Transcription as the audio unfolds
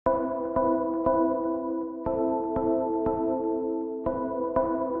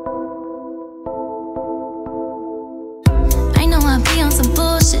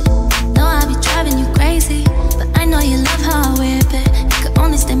you love how I whip it. You could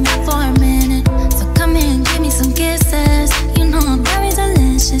only stay mad for a minute. So come here and give me some kisses. You know I'm very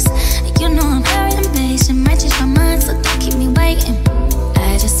delicious. You know I'm very impatient. Might change my mind, so don't keep me waiting.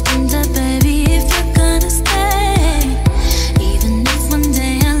 I just wonder, baby, if you're gonna stay. Even if one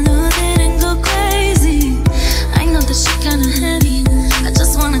day I lose it and go crazy. I know that shit kinda heavy. I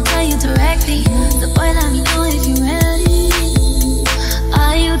just wanna tell you directly. The boy, let me know if you're ready.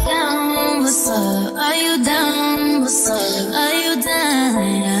 Are you down? What's up? Are you down? What's up? Are you down?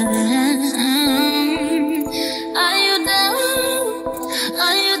 Are you down?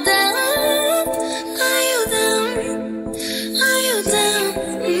 Are you down? Are you down? Are you down?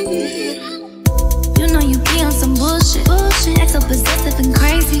 You know you be on some bullshit. Act so possessive and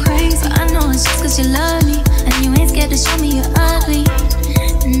crazy. But I know it's just 'cause you love me, and you ain't scared to show me your